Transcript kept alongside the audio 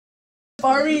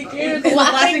Barbie is the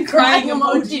laughing crying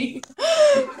emoji.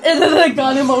 And then the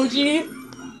gun emoji.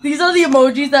 These are the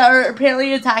emojis that are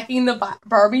apparently attacking the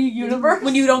Barbie universe.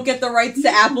 When you don't get the rights to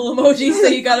Apple emojis, so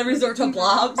you gotta resort to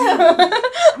blobs.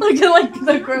 Look at like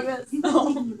the grimace.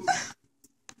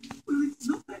 Well, it's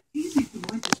not that easy to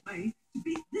win this way. To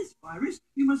beat this virus,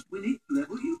 you must win each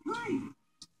level you play.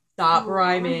 Stop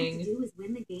rhyming.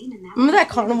 Remember that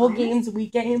Carnival Games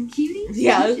Week game?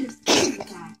 Yeah.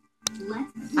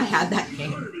 I had that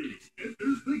game.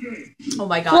 Oh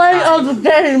my god. Play of the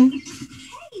game.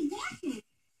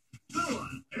 Bella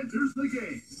enters the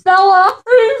game. Bella!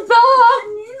 Bella!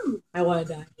 I wanna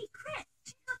die.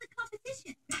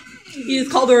 He just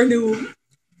called her a noob.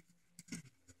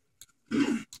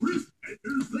 Chris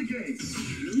enters the game.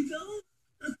 Really, Bella?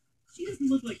 She doesn't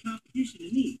look like competition to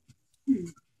me.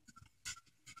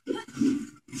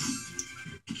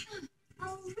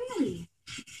 Oh, really?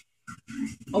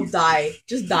 Oh, die.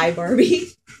 Just die, Barbie.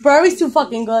 Barbie's too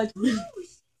fucking good. That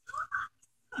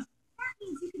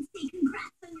means you can say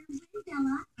congrats on your win,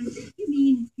 Bella. I think you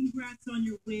mean congrats on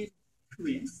your win,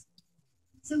 Chris.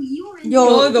 So you're in.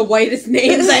 One of the whitest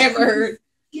names I ever heard.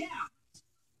 Yeah.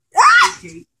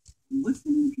 Okay, what's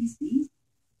the new PC?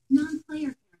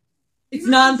 Non-player. It's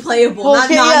non-playable, not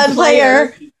Okay,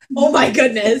 non-player. Oh my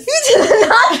goodness.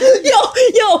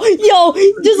 Yo,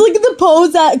 just look at the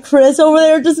pose that Chris over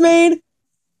there just made.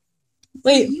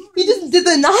 Wait, he just did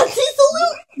the Nazi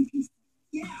salute?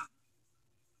 Yeah.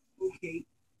 Okay,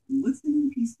 what's the new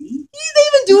PC? He's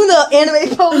even doing the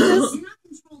anime poses. You're not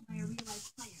controlled by a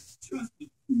real-life player. Trust me,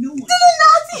 no one. The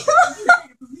Nazi You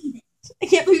better believe it. I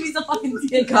can't believe he's a fucking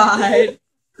skin. God.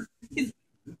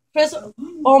 Chris,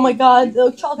 oh my god,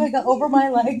 the chocolate got over my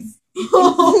legs.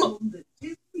 That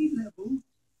every level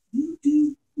you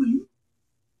do win.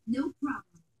 No problem.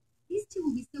 These two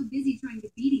will be so busy trying to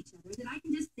beat each other that I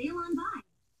can just sail on by.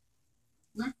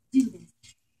 Let's do this.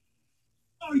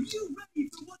 Are you ready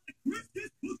for what the Chris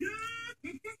is cooking?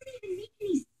 That doesn't even make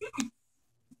any sense.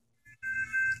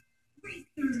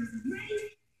 Racers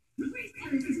ready?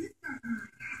 Racers to the start line.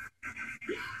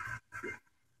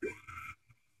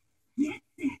 Get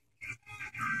set.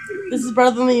 This is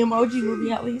better than the Emoji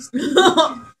Movie, at least.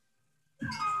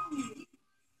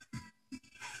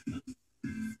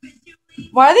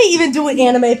 Why are they even doing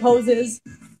anime poses?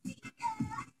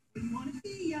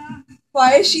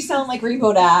 Why does she sound like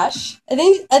Rainbow Dash? I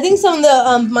think some of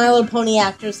the My Little Pony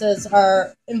actresses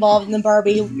are involved in the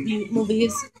Barbie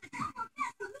movies.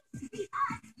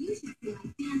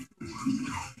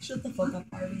 Shut the fuck up,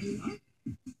 Barbie.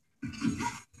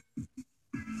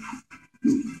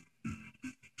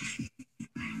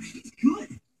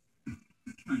 Good.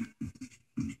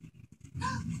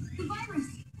 The virus.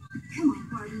 Come on,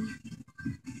 Barbie.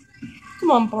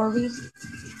 Come on, Barbie.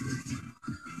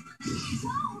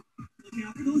 Look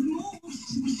out for those moles.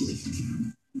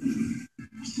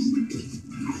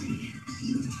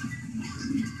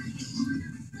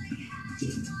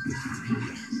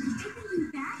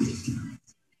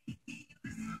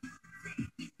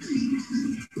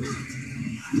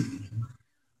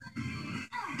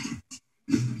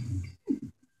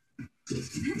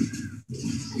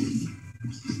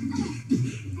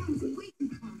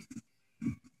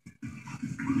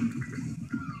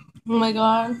 Oh my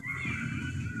god.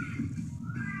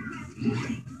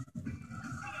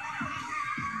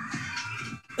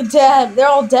 Dead. They're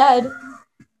all dead.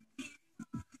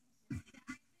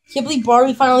 Can't believe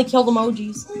Barbie finally killed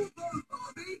emojis. When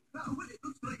it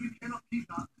looks like you cannot keep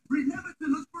up, remember to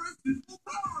look for a suitable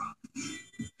power-up.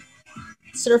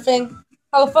 Surfing?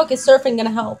 How the fuck is surfing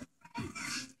gonna help?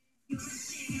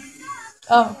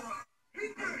 Oh.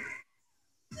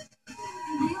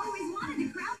 I always wanted to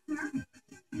crowd surf.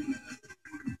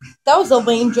 That was a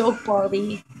lame joke,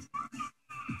 Barbie.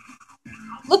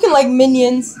 Looking like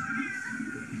minions.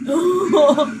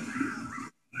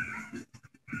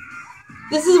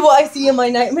 This is what I see in my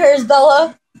nightmares,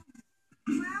 Bella.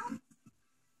 Well,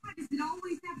 why does it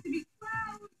always have to be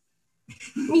clouds?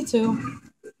 Me too.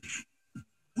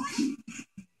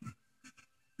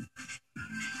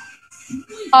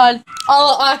 Allah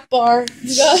Akbar.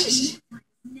 Gosh.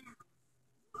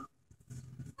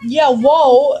 Yeah,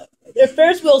 whoa. The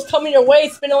Ferris wheel's coming your way,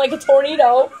 spinning like a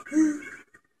tornado.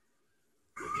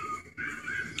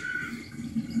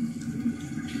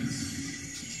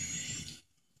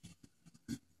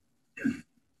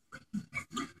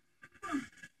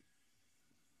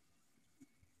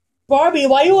 Barbie,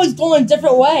 why are you always going a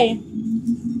different way?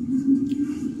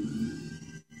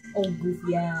 Oh,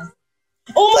 goofy ass.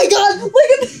 Oh my god, look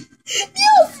at this.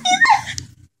 You see that?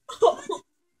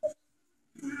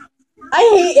 I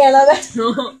hate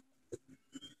anime.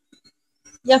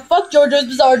 Yeah, fuck JoJo's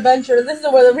Bizarre Adventure. This is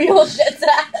where the real shit's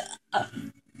at.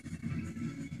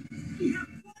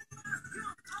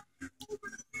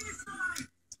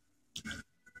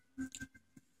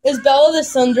 Is Bella the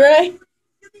Sundere?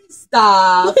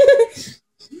 Stop.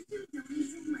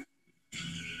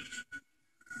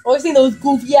 Always seen those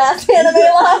goofy ass anime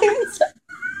lines.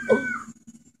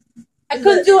 I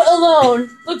couldn't do it alone.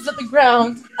 Looks at the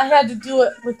ground. I had to do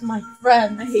it with my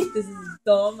friend. I hate this. Is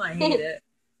dumb. I hate it.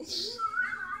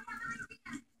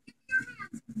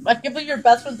 Like, give it your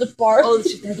best friend the bar. Oh,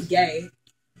 shit, that's gay.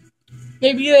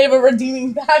 Maybe they have a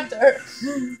redeeming factor.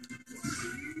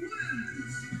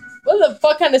 What the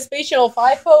fuck kind of Space Channel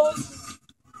 5 pose?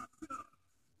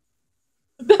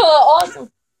 Bella, awesome.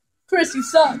 Chris, you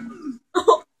suck.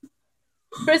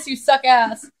 Chris, you suck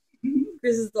ass.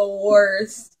 Chris is the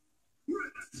worst.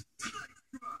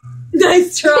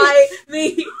 Nice try,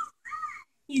 me.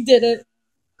 He did it.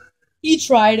 He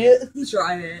tried it. He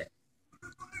tried it.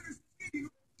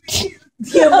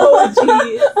 The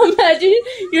emoji. Imagine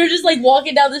you're just like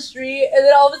walking down the street and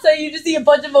then all of a sudden you just see a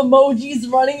bunch of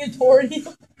emojis running toward you.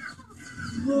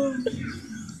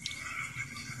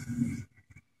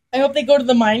 I hope they go to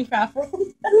the Minecraft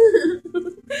world.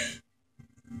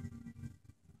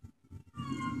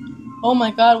 Oh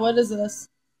my god, what is this?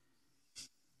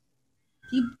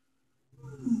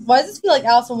 Why does this feel like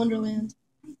Alice in Wonderland?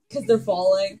 Because they're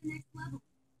falling.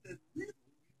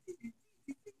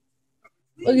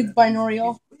 Look at the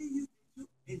binaural.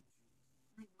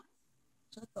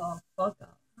 Shut the fuck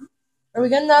up. Are we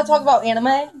gonna not talk about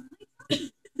anime?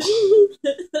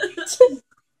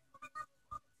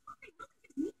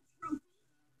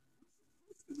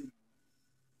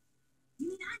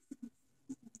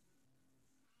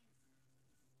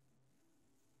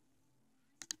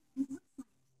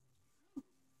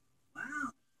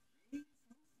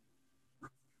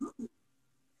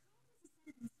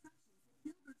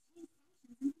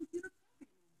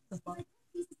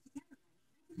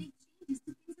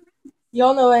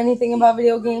 Y'all know anything about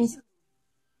video games?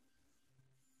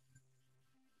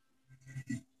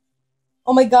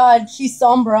 Oh my god, she's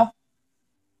Sombra.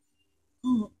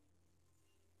 Y'all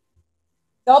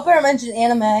better mention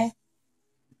anime.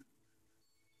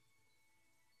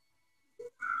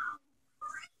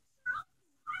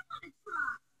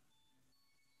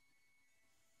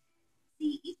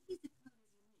 See, each piece of code is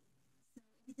unique, so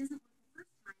if it doesn't work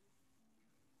the first time,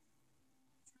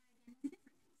 try again with a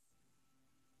different piece.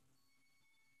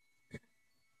 Oh,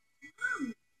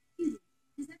 Cutie,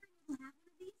 does every level have one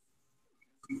of these?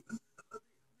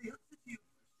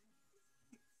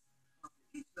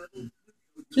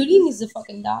 Cutie needs to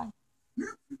fucking die.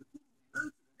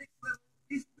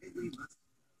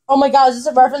 Oh my god, is this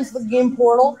a reference to the game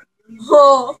Portal?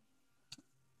 Oh.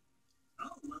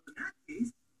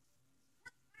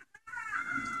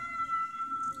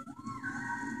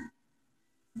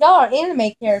 Y'all are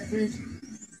anime characters.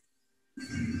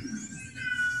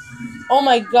 Oh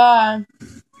my god.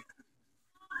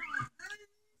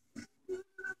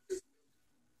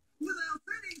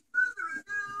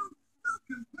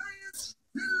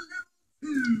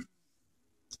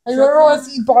 I don't want to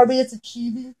see Barbie, it's a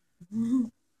chibi. Oh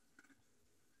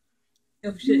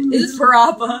shit. Is this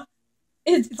Parappa?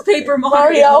 It's Paper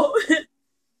Mario. Mario.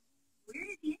 Where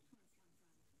did the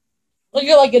Look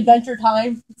at like Adventure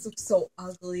Time. This looks so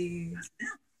ugly.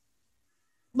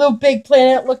 Little big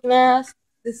planet looking ass.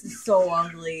 This is so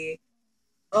ugly.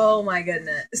 Oh my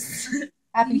goodness.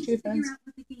 Happy You True need to Friends. figure out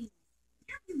what the game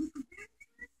is.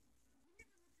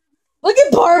 Look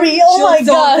at Barbie! Oh She my looks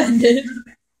so god! offended.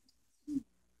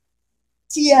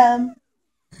 TM.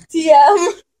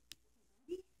 TM.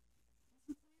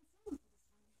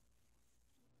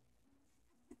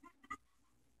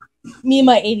 Me and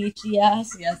my ADHD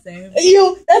ass. Yeah, same.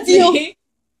 You! That's you!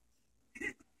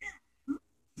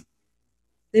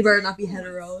 They better not be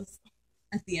heteros.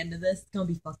 At the end of this, it's gonna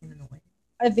be fucking annoying.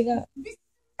 I think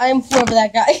I'm whoever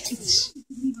that guy is.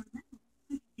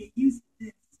 Get used to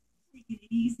this. Taking it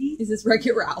easy. Is this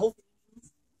Wreck-It Ralph?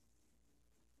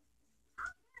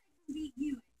 Beat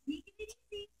you at taking it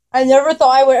easy. I never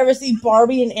thought I would ever see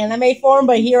Barbie in anime form,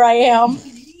 but here I am.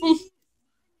 Taking it easy.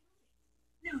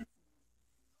 No,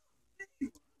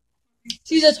 it's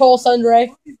She's a total sundere.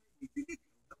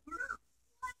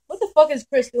 What the fuck is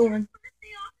Chris doing?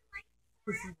 birthday off in like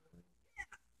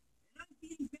I'm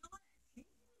being Bella.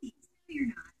 no, you're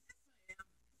not.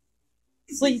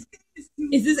 Sleep.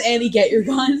 Is this Annie Get Your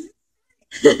Gun?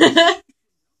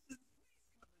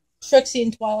 Trixie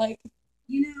in Twilight.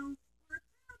 You know, for a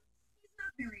clown, he's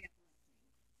not very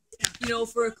uplifting. You know,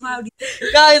 for a cloudy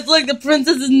Guys, look, the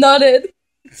princess is nutted.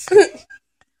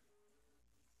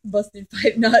 busted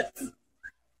pipe nuts.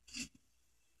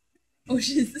 Oh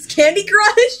shit, is this Candy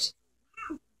Crush?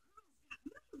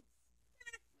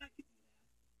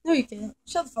 No, you can't.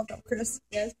 Shut the fuck up, Chris.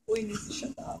 Yeah, this boy needs to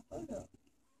shut up.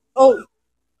 Oh,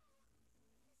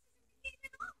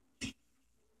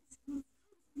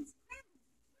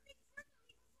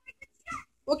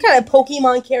 what kind of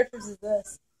Pokemon characters is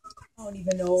this? I don't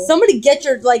even know. Somebody get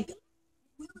your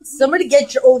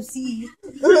OC.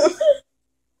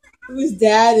 Whose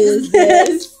dad is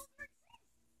this?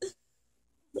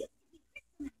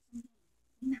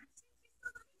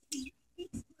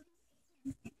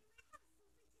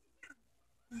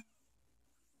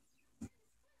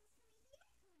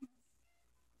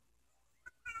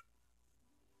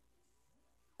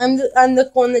 I'm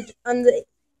the corn that I'm the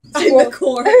I'm the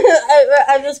core.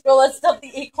 I'm the squirrel that stuffed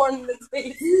the acorn in its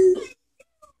face.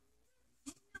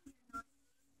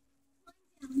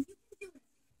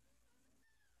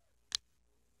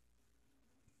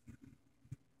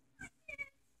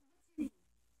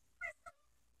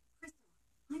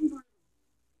 I'm Barbie.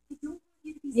 I don't want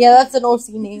you to be Yeah, that's an OC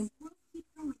name. Let's keep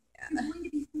going. You're going to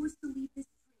be forced to leave this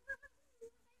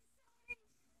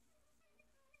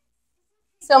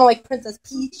Sound like Princess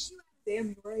Peach.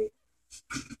 Damn right.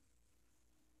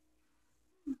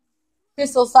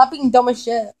 Crystal, stop being dumb as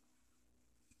shit.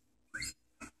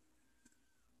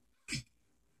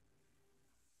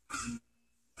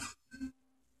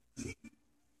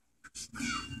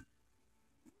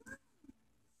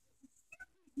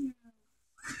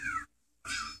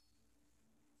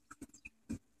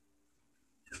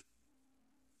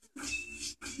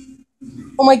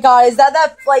 Oh my god, is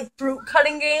that like fruit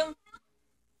cutting game?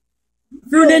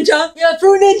 Fruit Ninja. Yeah,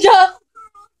 Fruit Ninja.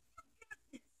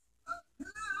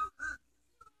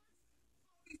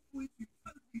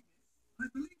 I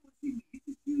believe what you need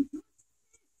is to do.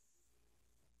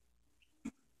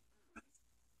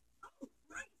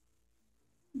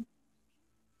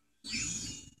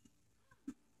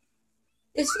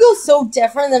 It feels so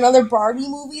different than other Barbie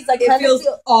movies. Like, It kind feels of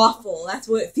feel awful. That's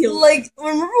what it feels like.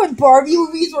 Remember when Barbie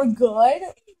movies were good?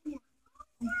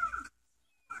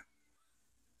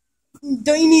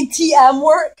 Don't you need TM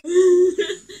work?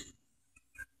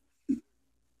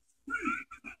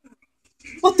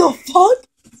 What the fuck?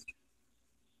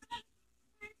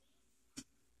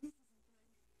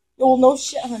 Oh, no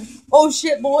shit, hun. Oh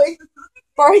shit, boy.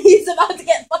 Barbie's about to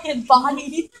get fucking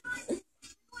bodied.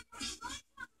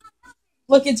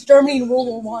 Look, it's Germany in World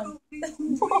War One.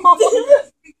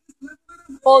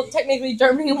 Well, technically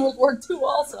Germany in World War Two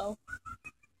also.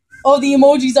 Oh, the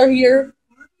emojis are here.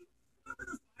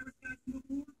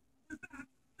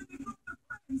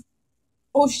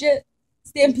 Oh shit.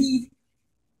 Stampede.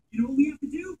 You know what we have to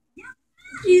do?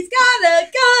 She's got a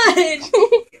gun.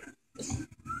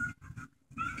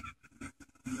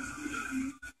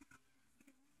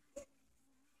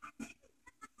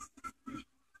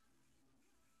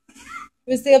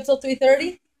 We stay up till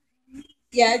 3:30?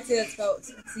 Yeah, I'd say that's about.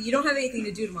 So you don't have anything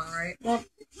to do tomorrow, right? No.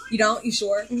 You don't? You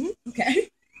sure? Mhm. Okay.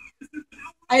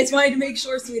 I just wanted to make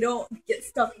sure so we don't get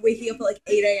stuck waking up at like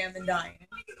 8 a.m. and dying.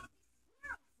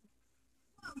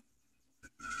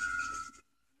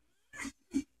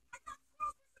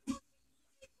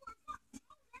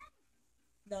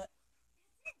 Nut.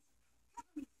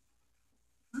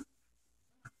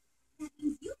 That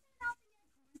means you can out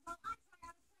the while I try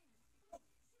out a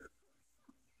plan.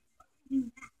 Do that.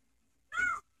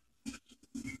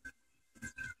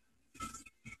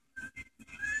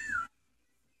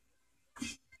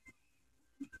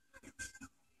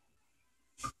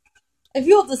 I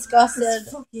feel disgusted.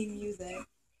 This fucking music.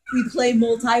 We play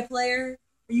multiplayer?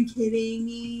 Are you kidding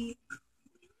me?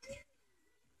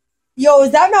 Yo,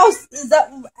 is that a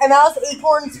mouse,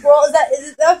 acorn, squirrel?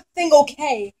 Is that thing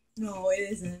okay? No, it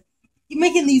isn't. You're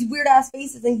making these weird ass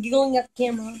faces and giggling at the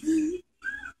camera.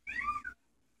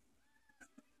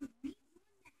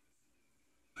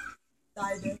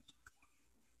 Die, bitch.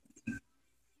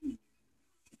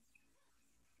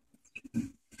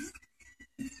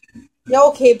 Yeah,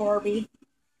 okay, Barbie.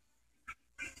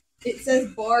 It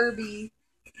says Barbie.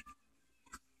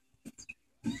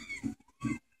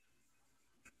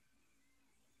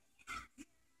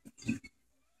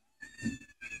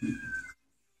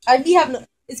 I'd be having.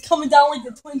 It's coming down like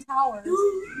the Twin Towers.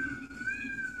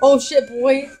 Oh shit,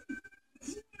 boy.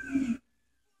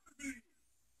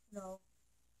 No.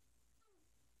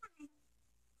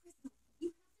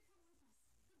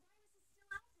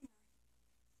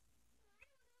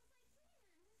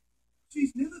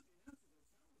 She's never been out of the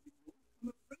tower before.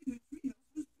 I'm afraid her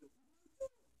treehouse was built on a door.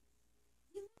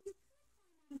 You know, you could climb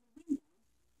out of the window.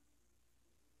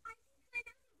 I can climb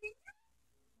out the window?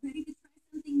 Ready to try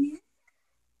something new?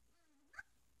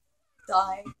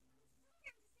 Die.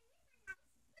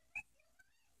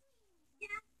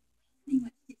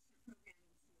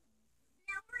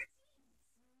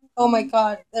 Oh my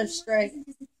god, they're stray.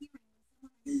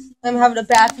 I'm having a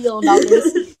bad feel about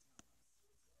this.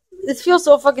 This feels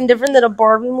so fucking different than a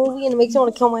Barbie movie, and it makes me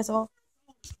want to kill myself.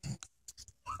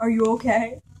 Are you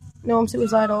okay? No, I'm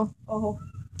suicidal. Oh.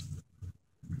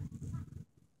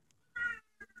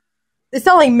 They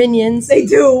sound like minions. They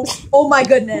do. Oh my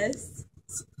goodness.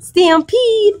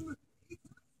 Stampede!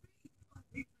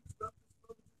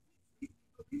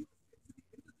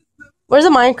 Where's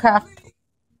the Minecraft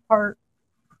part?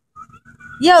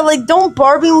 Yeah, like, don't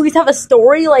Barbie movies have a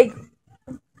story, like,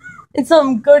 and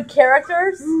some good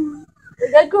characters?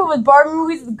 Like, I'd go with Barbie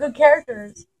movies with good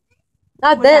characters.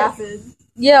 Not What this. happened?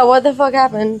 Yeah, what the fuck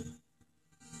happened?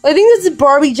 I think this is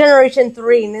Barbie Generation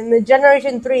 3, and in the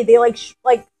Generation 3, they, like,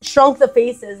 shrunk the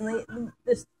faces, and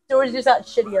the stories just got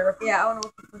shittier. Yeah, I don't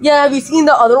know what Yeah, have you seen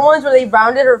the other ones where they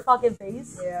rounded her fucking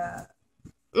face? Yeah.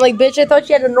 Like, bitch, I thought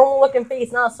she had a normal-looking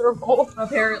face, not a circle.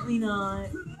 Apparently not.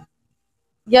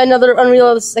 Yeah, another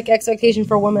unrealistic expectation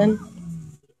for women.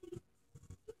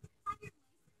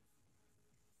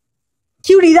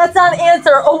 Cutie, that's not an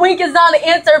answer. A wink is not an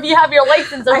answer if you have your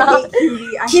license or I not. hate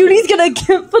Cutie. Cutie's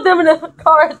gonna put them in a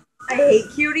car. I hate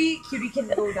Cutie. Cutie can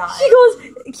go die. She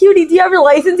goes, Cutie, do you have your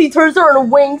license? He turns to her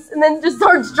and winks and then just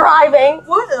starts driving.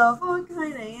 What the fuck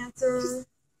kind of answer?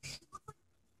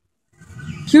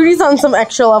 Cutie's on some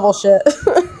extra level shit.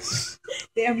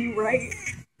 Damn, you right.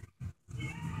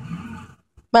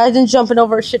 Imagine jumping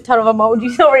over a shit ton of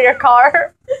emojis over your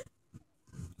car.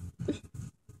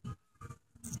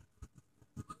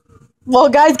 Well,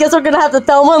 guys, guess we're gonna have to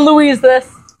Thelma and Louise this.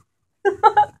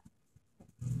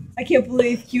 I can't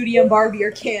believe Cutie and Barbie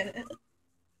are canon.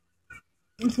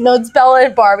 No, it's Bella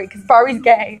and Barbie, because Barbie's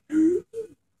gay.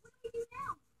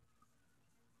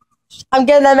 I'm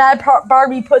getting that mad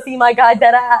Barbie pussy, my god,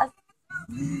 dead ass.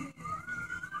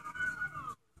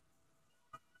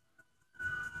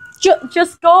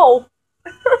 Just go.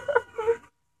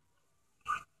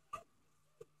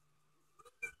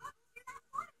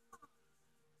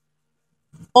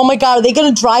 Oh my god, are they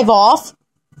gonna drive off?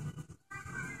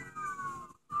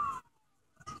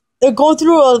 They're going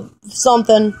through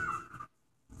something.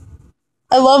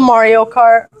 I love Mario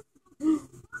Kart.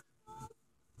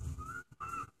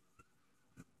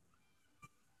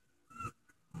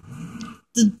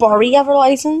 Does Barbie have her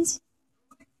license?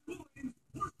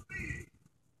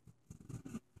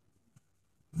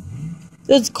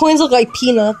 Those coins look like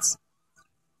peanuts.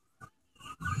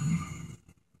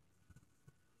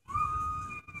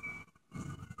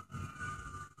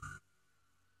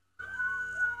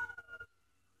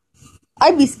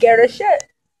 I'd be scared as shit.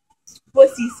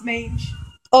 Pussy smage.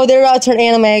 Oh, they're about to turn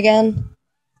anime again.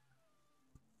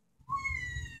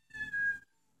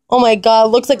 Oh my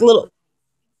god, looks like a little...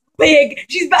 Big.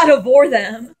 She's about to vor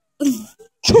them.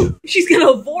 She's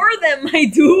gonna vor them, my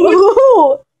dude.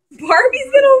 Ooh,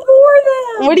 Barbie's gonna vor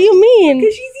them. what do you mean?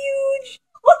 Because she's huge.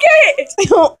 Look at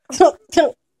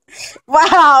it.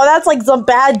 Wow, that's like some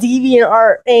bad deviant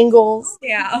art angles.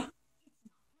 Yeah.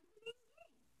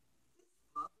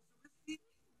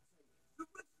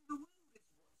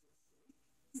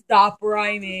 Stop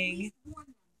rhyming.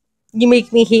 You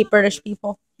make me hate British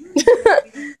people.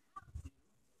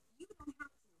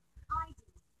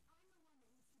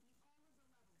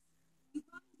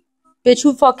 Bitch,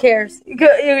 who fuck cares? You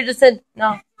could just said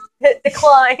no. Hit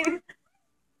decline.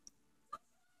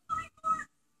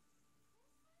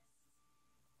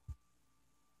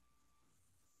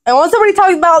 I want somebody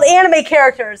talking about anime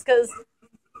characters, because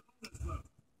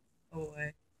Oh,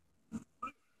 wait.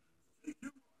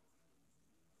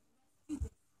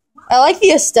 I like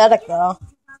the aesthetic, though.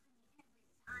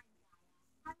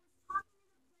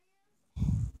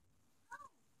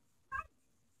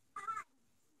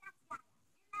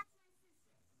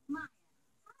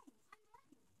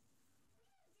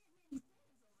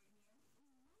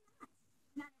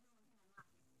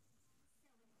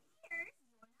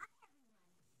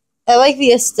 I like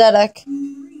the aesthetic.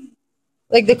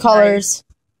 Like the colors.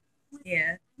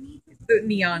 Yeah. The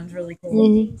neon's really cool.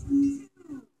 Mm-hmm.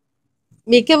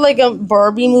 Make it like a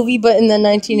Barbie movie, but in the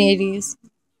 1980s.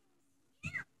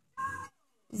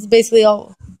 It's basically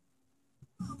all.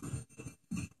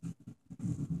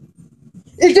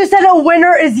 It just said a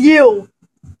winner is you.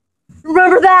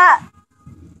 Remember that?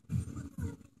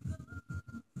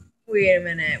 Wait a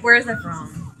minute. Where is that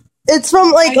from? It's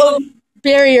from like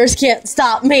barriers can't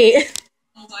stop me.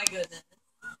 Oh my goodness.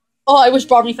 Oh, I wish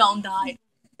Barbie fell and died.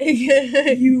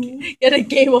 You get a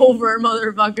game over,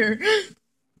 motherfucker.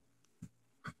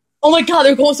 Oh my god,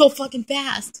 they're going so fucking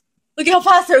fast. Look how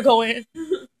fast they're going.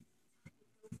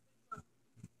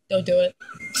 Don't do it.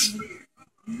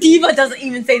 Diva doesn't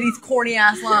even say these corny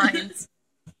ass lines.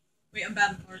 Wait, I'm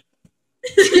bad at part.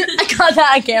 I got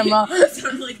that on camera.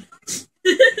 Sounded like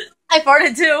I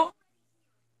farted too.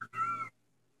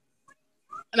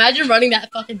 Imagine running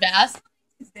that fucking fast.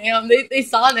 Damn, they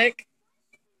Sonic.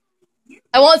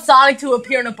 I want Sonic to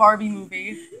appear in a Barbie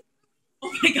movie.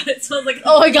 oh my god, it smells like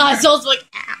Oh my god, it smells like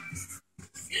ass.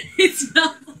 it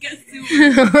smells like a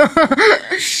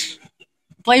sewer.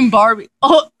 Blame Barbie.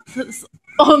 Oh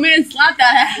man, slap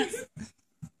that ass.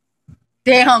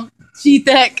 Damn, she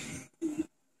thick. Oh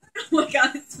my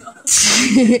god, it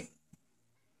smells.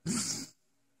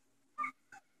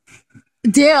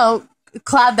 Damn,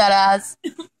 clap that ass.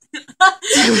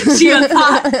 She a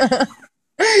thought.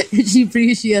 She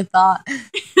pretty she a thought.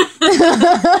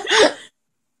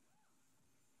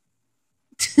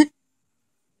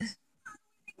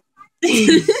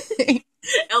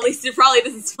 At least it probably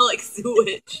doesn't smell like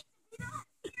sewage.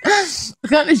 What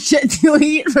kind of shit do you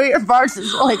eat for your farts?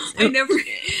 It's like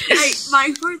My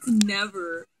farts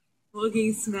never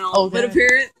fucking smell. Okay. But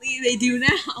apparently they do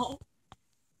now.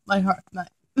 my heart.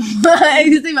 I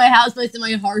can say my house, but I said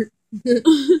my heart.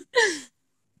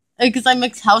 Because I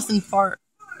mix house and fart.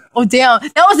 Oh damn,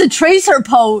 that was a tracer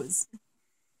pose.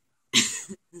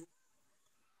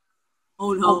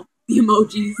 Oh no, the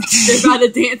emojis. They're about to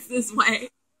dance this way.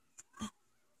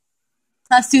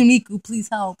 Tasuniku, please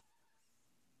help.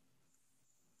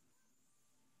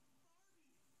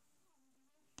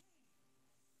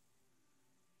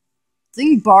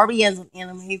 Seeing Barbie as an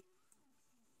anime.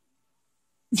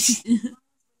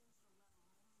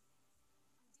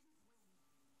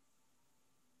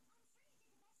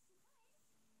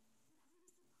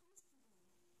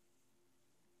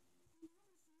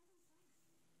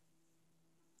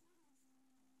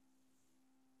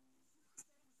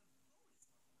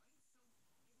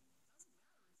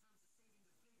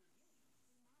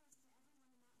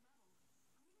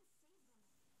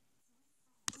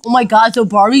 Oh my god, so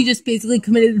Barbie just basically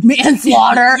committed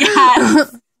manslaughter. Yes.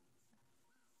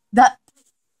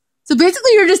 So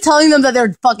basically you're just telling them that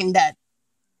they're fucking dead.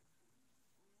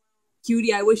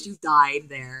 Cutie, I wish you died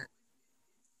there.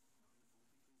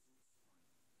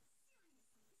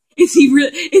 Is he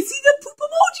the poop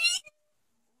emoji?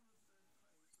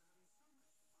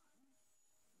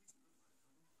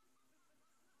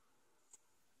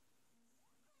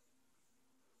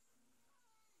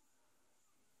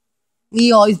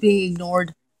 Me always being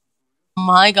ignored.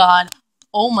 My god.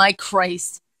 Oh my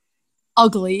Christ.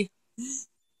 Ugly.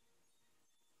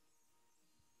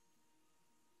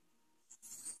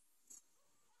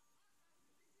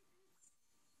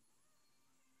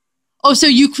 Oh, so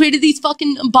you created these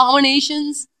fucking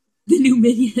abominations? The new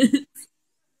minions.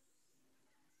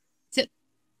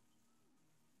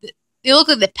 They look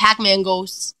like the Pac-Man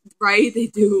ghosts. Right? They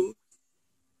do.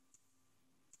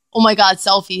 Oh my god,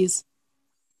 selfies.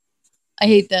 I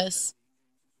hate this.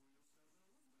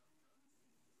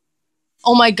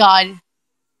 Oh my god.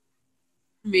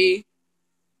 Me.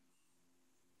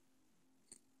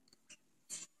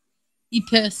 He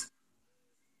pissed.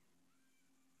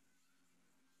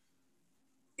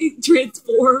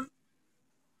 Transform.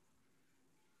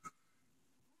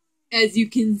 As you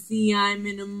can see, I'm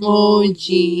an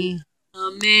emoji. A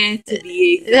man to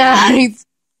be exact.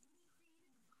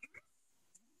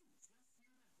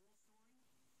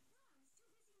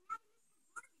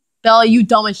 Bella, you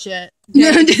dumb as shit.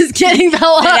 I'm just kidding,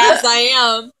 Bella. Yes, I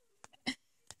am.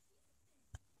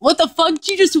 What the fuck?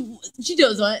 She just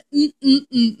went.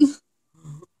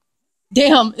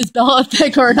 Damn, is Bella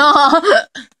thick or not?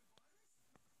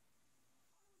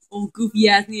 Oh, goofy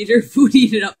ass needs her food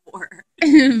eaten up for her.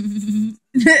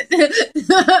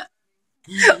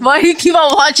 Why do you keep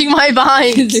on watching my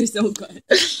vines? They're so good.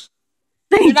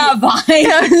 They're not vines.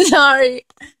 I'm sorry.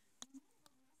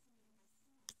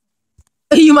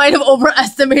 You might have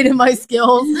overestimated my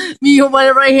skills. Me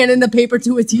whenever I handed the paper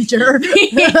to a teacher.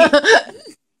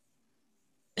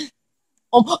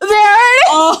 Oh, there it is!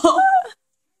 Oh,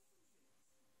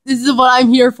 This is what I'm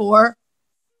here for.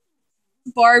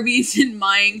 Barbies in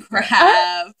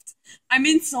Minecraft. I'm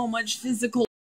in so much physical